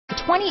The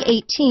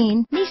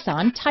 2018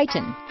 Nissan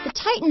Titan. The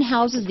Titan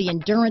houses the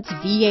Endurance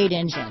V8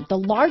 engine, the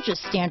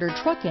largest standard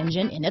truck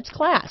engine in its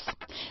class.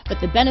 But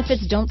the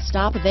benefits don't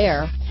stop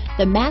there.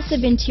 The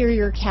massive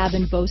interior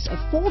cabin boasts a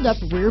fold-up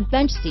rear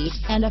bench seat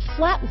and a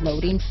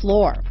flat-loading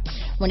floor.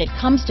 When it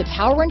comes to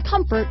power and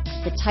comfort,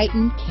 the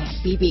Titan can't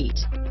be beat.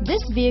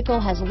 This vehicle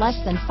has less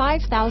than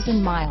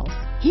 5,000 miles.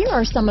 Here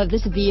are some of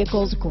this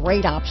vehicle's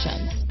great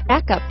options: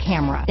 backup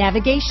camera,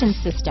 navigation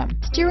system,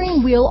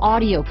 steering wheel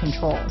audio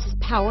controls,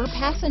 power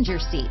passenger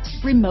seat,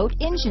 remote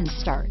engine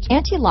start,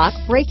 anti-lock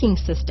braking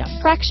system,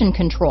 traction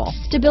control,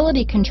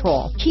 stability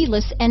control,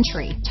 keyless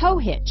entry, tow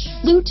hitch,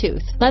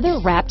 Bluetooth,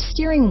 leather-wrapped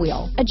steering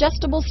wheel,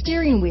 adjustable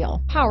steering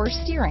wheel, power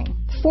steering,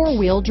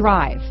 four-wheel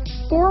drive,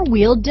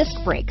 four-wheel disc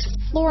brakes,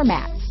 floor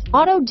mats,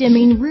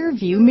 auto-dimming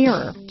rear-view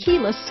mirror,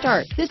 keyless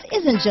start. This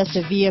isn't just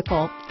a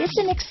vehicle, it's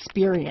an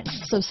experience.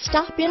 So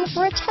stop in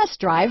for a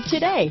test drive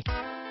today.